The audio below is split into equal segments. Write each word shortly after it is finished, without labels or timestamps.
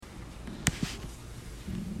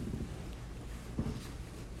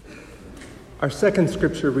Our second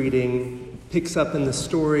scripture reading picks up in the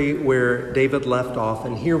story where David left off,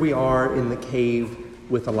 and here we are in the cave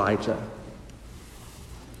with Elijah.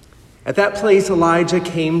 At that place, Elijah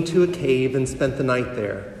came to a cave and spent the night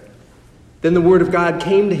there. Then the word of God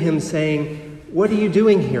came to him, saying, "What are you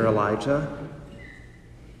doing here, Elijah?"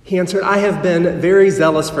 He answered, "I have been very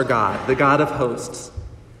zealous for God, the God of hosts.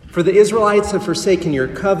 For the Israelites have forsaken your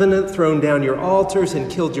covenant, thrown down your altars,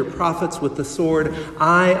 and killed your prophets with the sword.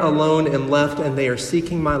 I alone am left, and they are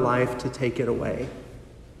seeking my life to take it away."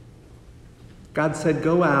 God said,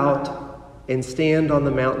 "Go out and stand on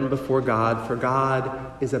the mountain before God, for God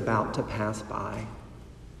is about to pass by."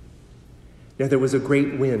 Now there was a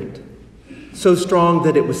great wind, so strong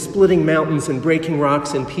that it was splitting mountains and breaking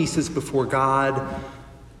rocks in pieces before God,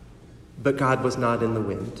 but God was not in the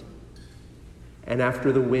wind. And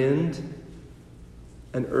after the wind,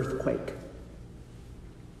 an earthquake.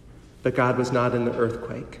 But God was not in the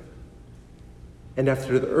earthquake. And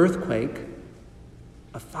after the earthquake,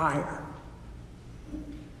 a fire.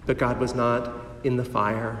 But God was not in the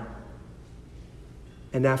fire.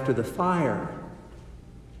 And after the fire,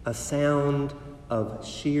 a sound of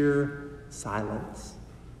sheer silence.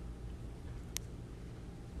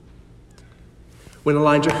 When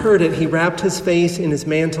Elijah heard it, he wrapped his face in his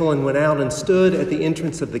mantle and went out and stood at the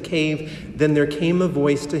entrance of the cave. Then there came a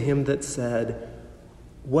voice to him that said,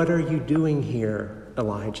 "What are you doing here,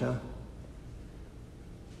 Elijah?"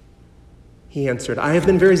 He answered, "I have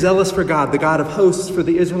been very zealous for God, the God of hosts, for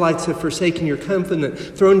the Israelites have forsaken your covenant,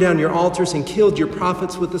 thrown down your altars, and killed your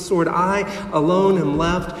prophets with the sword. I alone am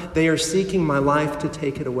left. They are seeking my life to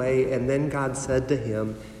take it away." And then God said to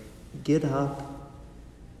him, "Get up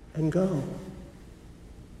and go.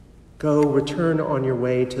 Go, return on your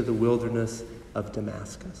way to the wilderness of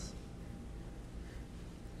Damascus."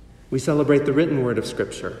 We celebrate the written word of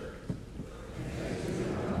Scripture.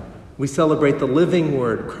 We celebrate the living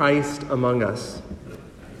word, Christ among us.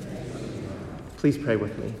 Please pray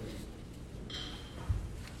with me.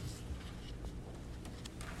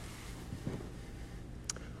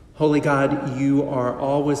 Holy God, you are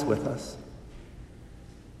always with us.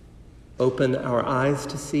 Open our eyes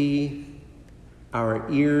to see, our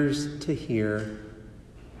ears to hear,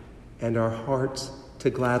 and our hearts to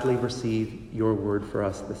gladly receive your word for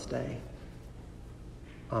us this day.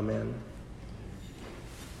 Amen.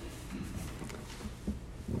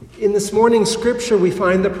 In this morning's scripture, we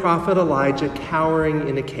find the prophet Elijah cowering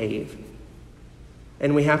in a cave.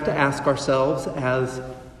 And we have to ask ourselves, as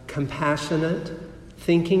compassionate,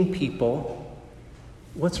 thinking people,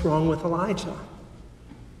 what's wrong with Elijah?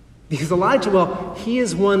 Because Elijah, he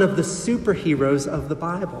is one of the superheroes of the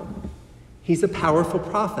Bible. He's a powerful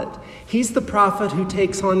prophet. He's the prophet who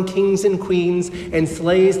takes on kings and queens and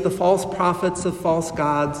slays the false prophets of false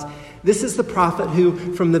gods. This is the prophet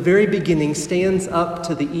who, from the very beginning, stands up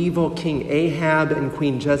to the evil King Ahab and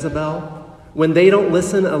Queen Jezebel. When they don't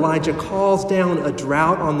listen, Elijah calls down a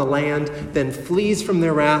drought on the land, then flees from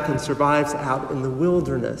their wrath and survives out in the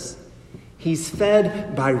wilderness. He's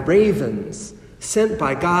fed by ravens, sent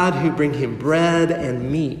by God, who bring him bread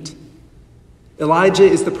and meat. Elijah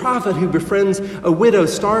is the prophet who befriends a widow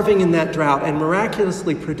starving in that drought and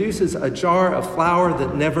miraculously produces a jar of flour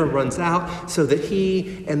that never runs out so that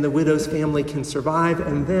he and the widow's family can survive.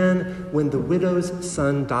 And then when the widow's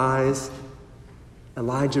son dies,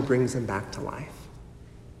 Elijah brings him back to life.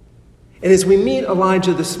 And as we meet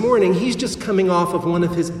Elijah this morning, he's just coming off of one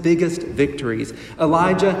of his biggest victories.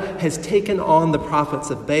 Elijah has taken on the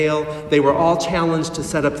prophets of Baal. They were all challenged to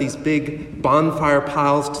set up these big bonfire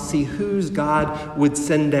piles to see whose God would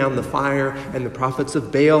send down the fire. And the prophets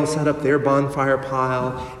of Baal set up their bonfire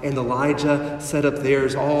pile, and Elijah set up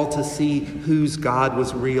theirs, all to see whose God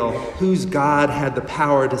was real, whose God had the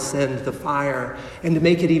power to send the fire. And to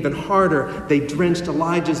make it even harder, they drenched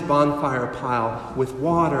Elijah's bonfire pile with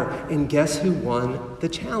water, and guess who won the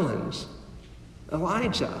challenge?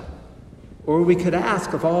 Elijah. Or we could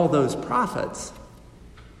ask, of all those prophets,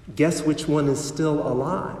 guess which one is still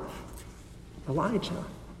alive? Elijah.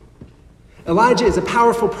 Elijah is a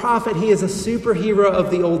powerful prophet. He is a superhero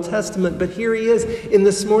of the Old Testament. But here he is in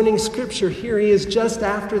this morning's scripture. Here he is just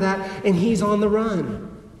after that, and he's on the run.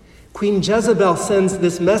 Queen Jezebel sends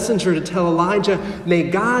this messenger to tell Elijah, "May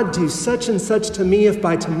God do such and such to me if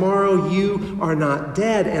by tomorrow you are not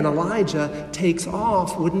dead." And Elijah takes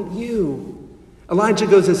off, wouldn't you? Elijah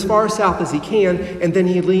goes as far south as he can, and then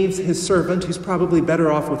he leaves his servant, who's probably better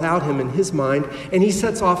off without him in his mind, and he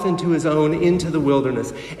sets off into his own, into the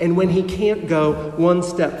wilderness. And when he can't go one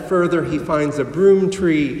step further, he finds a broom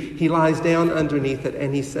tree. He lies down underneath it,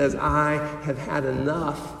 and he says, "I have had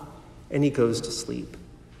enough," and he goes to sleep.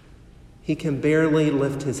 He can barely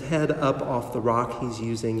lift his head up off the rock he's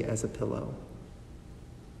using as a pillow.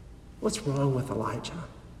 What's wrong with Elijah?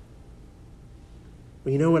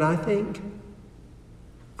 Well, you know what I think?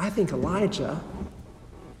 I think Elijah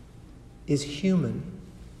is human.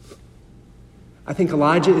 I think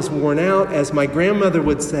Elijah is worn out. As my grandmother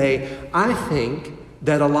would say, I think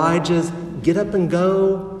that Elijah's get up and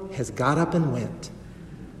go has got up and went.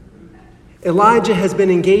 Elijah has been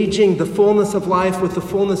engaging the fullness of life with the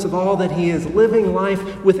fullness of all that he is, living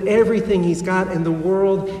life with everything he's got, and the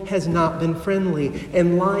world has not been friendly,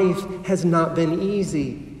 and life has not been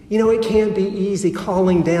easy. You know, it can't be easy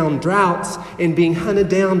calling down droughts and being hunted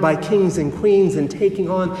down by kings and queens and taking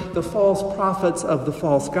on the false prophets of the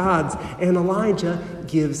false gods, and Elijah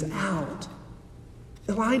gives out.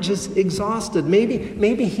 Elijah's exhausted.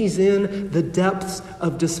 Maybe he's in the depths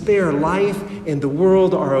of despair. Life and the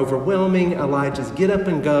world are overwhelming. Elijah's get up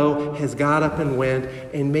and go has got up and went,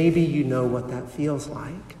 and maybe you know what that feels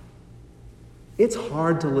like. It's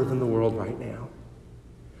hard to live in the world right now.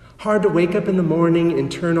 Hard to wake up in the morning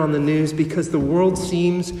and turn on the news because the world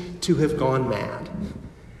seems to have gone mad.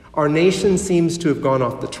 Our nation seems to have gone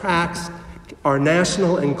off the tracks. Our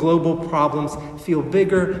national and global problems feel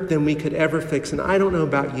bigger than we could ever fix. And I don't know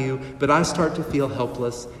about you, but I start to feel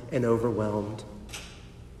helpless and overwhelmed.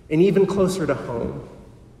 And even closer to home,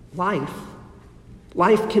 life.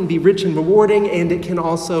 Life can be rich and rewarding, and it can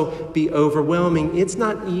also be overwhelming. It's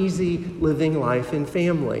not easy living life in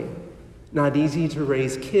family. Not easy to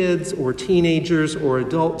raise kids or teenagers or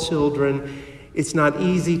adult children. It's not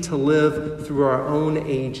easy to live through our own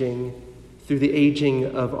aging, through the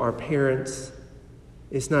aging of our parents.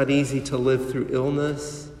 It's not easy to live through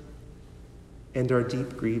illness and our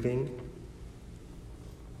deep grieving.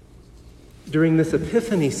 During this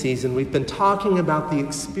Epiphany season, we've been talking about the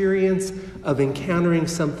experience of encountering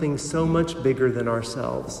something so much bigger than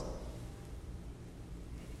ourselves.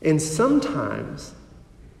 And sometimes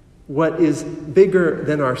what is bigger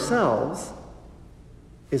than ourselves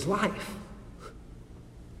is life.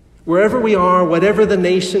 Wherever we are, whatever the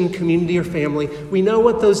nation, community, or family, we know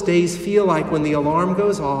what those days feel like when the alarm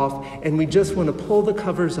goes off and we just want to pull the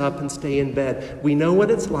covers up and stay in bed. We know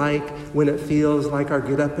what it's like when it feels like our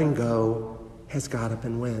get up and go has got up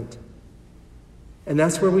and went. And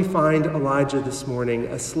that's where we find Elijah this morning,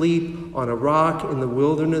 asleep on a rock in the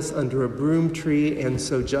wilderness under a broom tree. And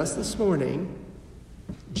so just this morning,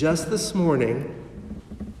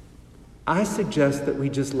 I suggest that we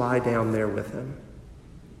just lie down there with him.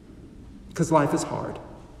 Because life is hard.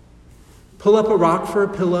 Pull up a rock for a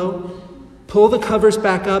pillow. Pull the covers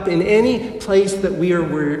back up. In any place that we are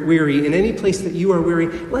weary, in any place that you are weary,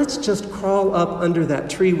 let's just crawl up under that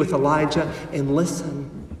tree with Elijah and listen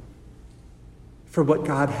for what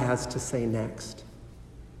God has to say next.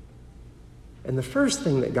 And the first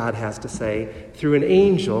thing that God has to say through an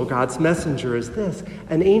angel, God's messenger, is this.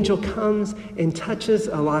 An angel comes and touches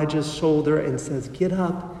Elijah's shoulder and says, "Get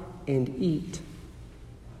up and eat."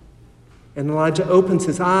 And Elijah opens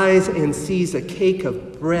his eyes and sees a cake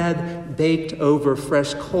of bread baked over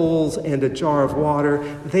fresh coals and a jar of water.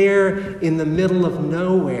 There in the middle of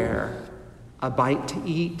nowhere, a bite to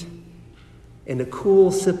eat and a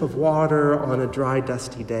cool sip of water on a dry,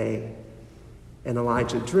 dusty day. And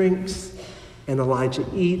Elijah drinks and Elijah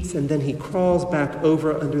eats, and then he crawls back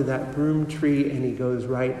over under that broom tree and he goes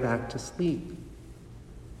right back to sleep.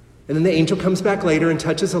 And then the angel comes back later and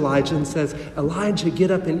touches Elijah and says, "Elijah, get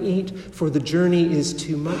up and eat, for the journey is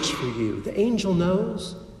too much for you." The angel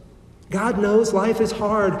knows. God knows life is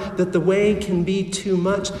hard, that the way can be too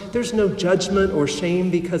much. There's no judgment or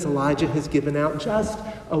shame because Elijah has given out, just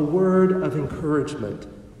a word of encouragement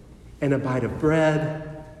and a bite of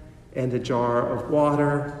bread and a jar of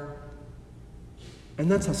water. And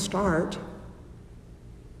that's a start.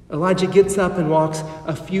 Elijah gets up and walks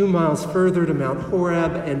a few miles further to Mount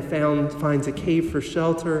Horeb and finds a cave for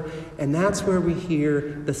shelter. And that's where we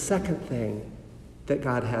hear the second thing that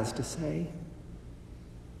God has to say.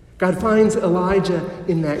 God finds Elijah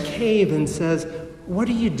in that cave and says, "What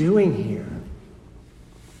are you doing here?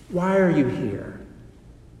 Why are you here?"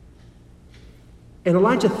 And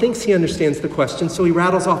Elijah thinks he understands the question, so he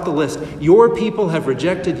rattles off the list. "Your people have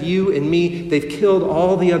rejected you and me. They've killed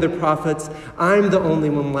all the other prophets. I'm the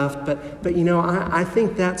only one left." But you know, I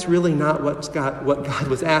think that's really not what God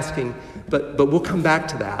was asking. But we'll come back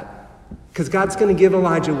to that. Because God's going to give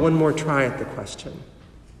Elijah one more try at the question.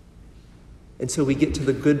 And so we get to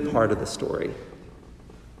the good part of the story.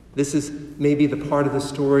 This is maybe the part of the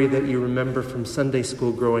story that you remember from Sunday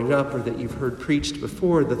school growing up or that you've heard preached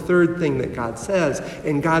before. The third thing that God says,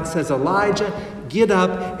 and God says, Elijah, get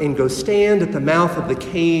up and go stand at the mouth of the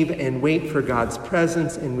cave and wait for God's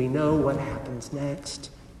presence. And we know what happens next.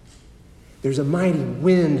 There's a mighty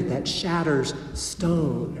wind that shatters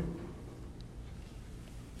stone.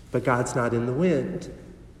 But God's not in the wind.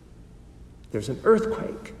 There's an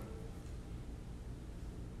earthquake.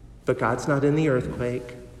 But God's not in the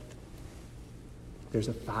earthquake. There's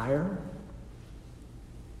a fire,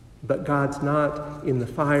 but God's not in the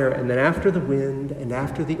fire. And then after the wind and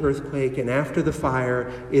after the earthquake and after the fire,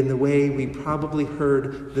 in the way we probably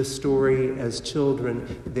heard the story as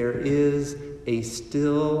children, there is a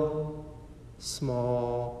still,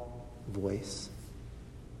 small voice.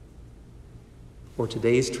 Or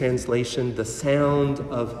today's translation, the sound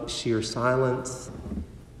of sheer silence.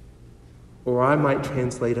 Or I might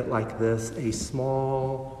translate it like this, a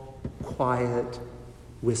small, quiet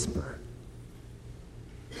whisper.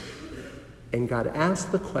 And God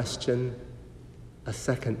asked the question a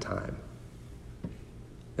second time.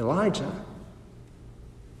 Elijah,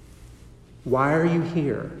 why are you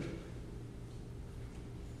here?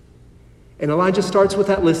 And Elijah starts with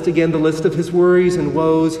that list again, the list of his worries and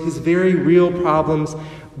woes, his very real problems.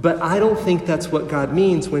 But I don't think that's what God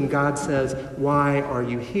means when God says, why are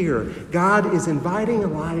you here? God is inviting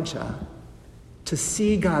Elijah to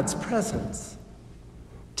see God's presence.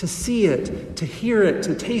 To see it, to hear it,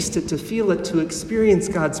 to taste it, to feel it, to experience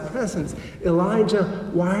God's presence. Elijah,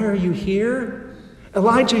 why are you here?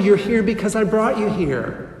 Elijah, you're here because I brought you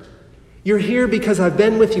here. You're here because I've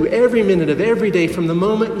been with you every minute of every day from the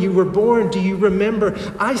moment you were born. Do you remember?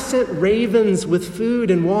 I sent ravens with food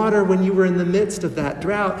and water when you were in the midst of that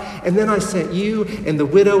drought. And then I sent you and the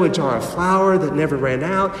widow a jar of flour that never ran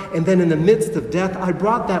out. And then in the midst of death, I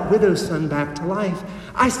brought that widow's son back to life.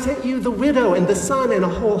 I sent you the widow and the son and a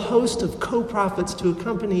whole host of co-prophets to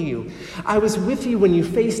accompany you. I was with you when you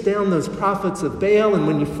faced down those prophets of Baal and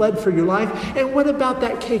when you fled for your life. And what about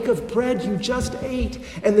that cake of bread you just ate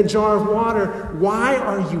and the jar of water? Why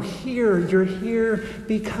are you here? You're here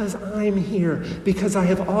because I'm here, because I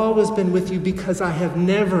have always been with you, because I have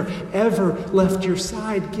never, ever left your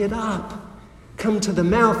side. Get up. Come to the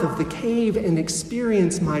mouth of the cave and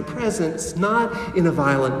experience my presence, not in a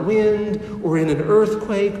violent wind or in an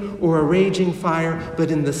earthquake or a raging fire, but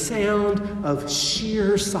in the sound of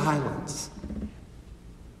sheer silence.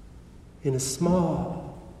 In a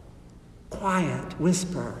small, quiet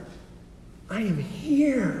whisper, I am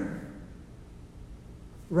here,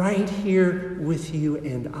 right here with you,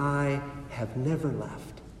 and I have never left.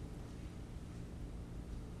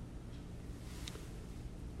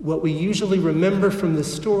 What we usually remember from the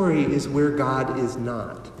story is where God is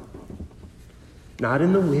not. Not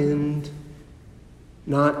in the wind,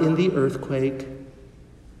 not in the earthquake,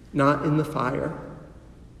 not in the fire.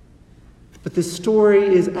 But this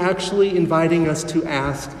story is actually inviting us to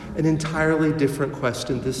ask an entirely different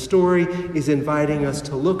question. This story is inviting us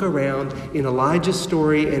to look around in Elijah's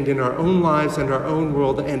story and in our own lives and our own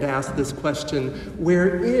world and ask this question,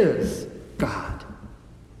 where is God?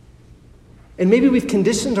 And maybe we've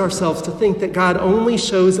conditioned ourselves to think that God only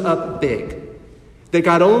shows up big, that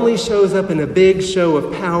God only shows up in a big show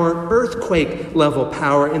of power, earthquake-level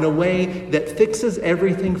power, in a way that fixes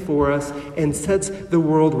everything for us and sets the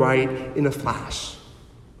world right in a flash.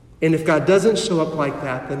 And if God doesn't show up like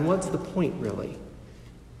that, then what's the point, really?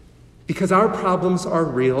 Because our problems are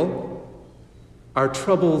real, our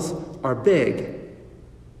troubles are big,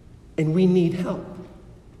 and we need help.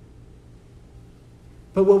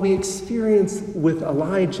 But what we experience with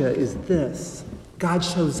Elijah is this. God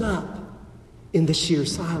shows up in the sheer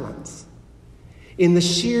silence. In the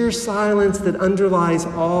sheer silence that underlies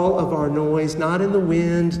all of our noise, not in the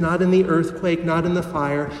wind, not in the earthquake, not in the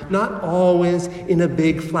fire, not always in a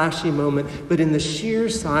big flashy moment, but in the sheer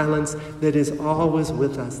silence that is always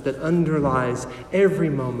with us, that underlies every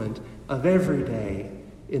moment of every day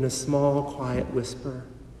in a small, quiet whisper.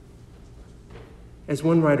 As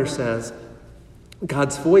one writer says,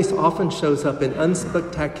 God's voice often shows up in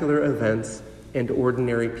unspectacular events and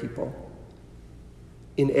ordinary people,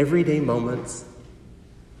 in everyday moments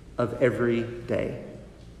of every day.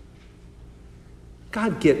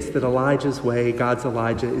 God gets that Elijah's way, God's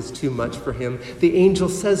Elijah, is too much for him. The angel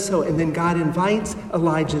says so, and then God invites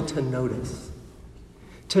Elijah to notice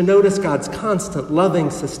God's constant,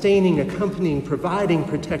 loving, sustaining, accompanying, providing,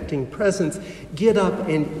 protecting presence. Get up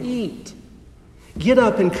and eat. Get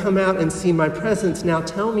up and come out and see my presence. Now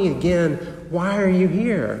tell me again, why are you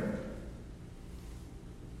here?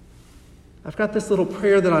 I've got this little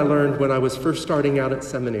prayer that I learned when I was first starting out at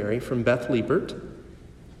seminary from Beth Liebert.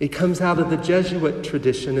 It comes out of the Jesuit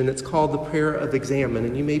tradition, and it's called the prayer of examen,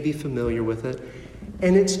 and you may be familiar with it.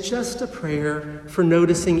 And it's just a prayer for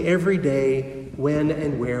noticing every day when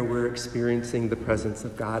and where we're experiencing the presence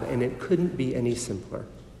of God, and it couldn't be any simpler.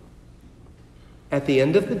 At the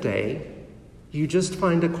end of the day, you just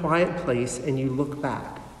find a quiet place and you look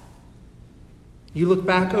back. You look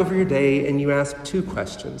back over your day and you ask two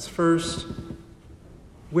questions. First,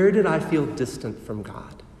 where did I feel distant from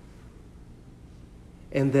God?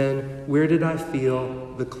 And then, where did I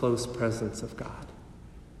feel the close presence of God?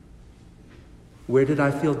 Where did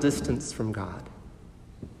I feel distance from God?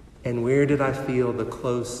 And where did I feel the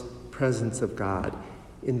close presence of God?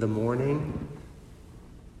 In the morning,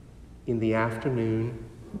 in the afternoon,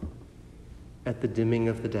 at the dimming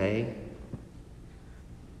of the day,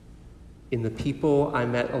 in the people I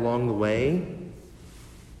met along the way,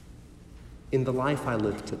 in the life I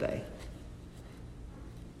live today.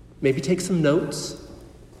 Maybe take some notes.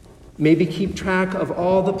 Maybe keep track of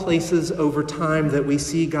all the places over time that we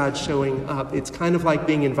see God showing up. It's kind of like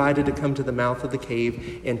being invited to come to the mouth of the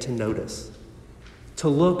cave and to notice, to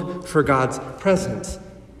look for God's presence.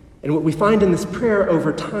 And what we find in this prayer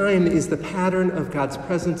over time is the pattern of God's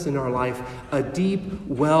presence in our life, a deep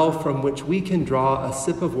well from which we can draw a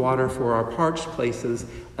sip of water for our parched places,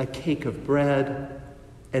 a cake of bread,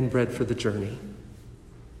 and bread for the journey.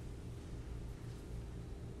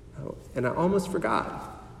 Oh, and I almost forgot.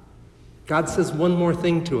 God says one more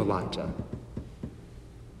thing to Elijah.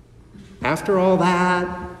 After all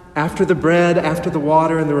that, after the bread, after the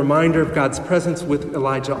water, and the reminder of God's presence with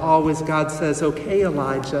Elijah always, God says, okay,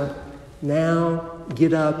 Elijah, now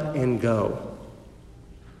get up and go.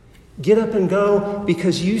 Get up and go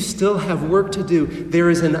because you still have work to do. There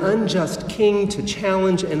is an unjust king to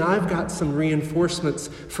challenge, and I've got some reinforcements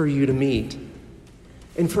for you to meet.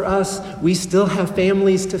 And for us, we still have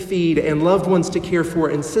families to feed and loved ones to care for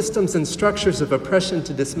and systems and structures of oppression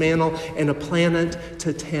to dismantle and a planet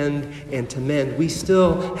to tend and to mend. We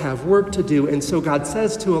still have work to do. And so God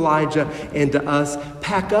says to Elijah and to us,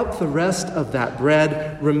 pack up the rest of that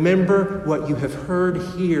bread. Remember what you have heard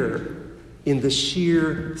here in the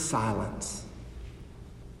sheer silence.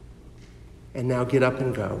 And now get up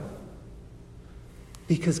and go.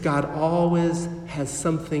 Because God always has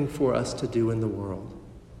something for us to do in the world.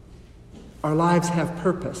 Our lives have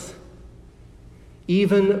purpose,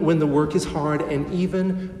 even when the work is hard and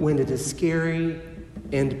even when it is scary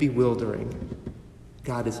and bewildering.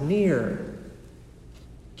 God is near.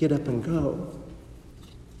 Get up and go.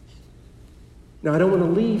 Now, I don't want to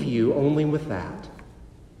leave you only with that.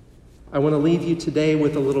 I want to leave you today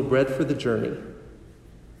with a little bread for the journey.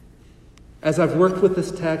 As I've worked with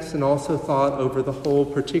this text and also thought over the whole,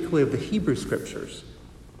 particularly of the Hebrew Scriptures,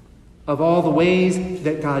 of all the ways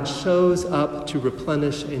that God shows up to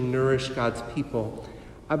replenish and nourish God's people,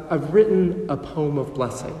 I've written a poem of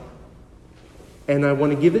blessing. And I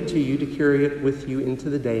want to give it to you to carry it with you into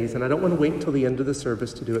the days. And I don't want to wait until the end of the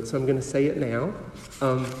service to do it, so I'm going to say it now.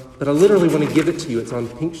 But I literally want to give it to you. It's on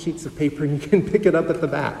pink sheets of paper, and you can pick it up at the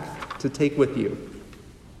back to take with you.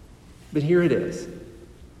 But here it is,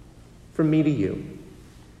 from me to you.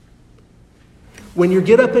 When your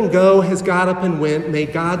get up and go has got up and went, may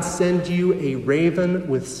God send you a raven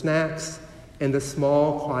with snacks and a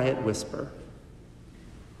small quiet whisper.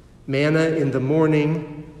 Manna in the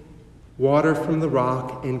morning, water from the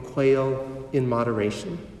rock, and quail in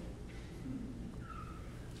moderation.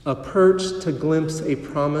 A perch to glimpse a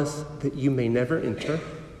promise that you may never enter.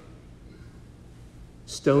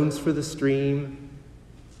 Stones for the stream,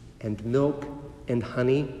 and milk and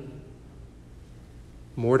honey.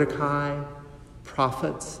 Mordecai,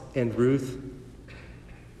 prophets, and Ruth.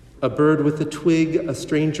 A bird with a twig, a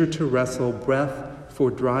stranger to wrestle, breath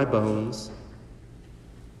for dry bones.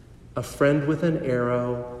 A friend with an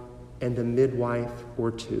arrow, and a midwife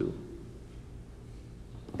or two.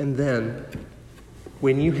 And then,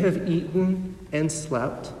 when you have eaten and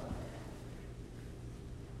slept,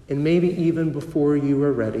 and maybe even before you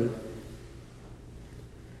are ready,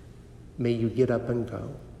 may you get up and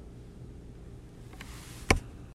go.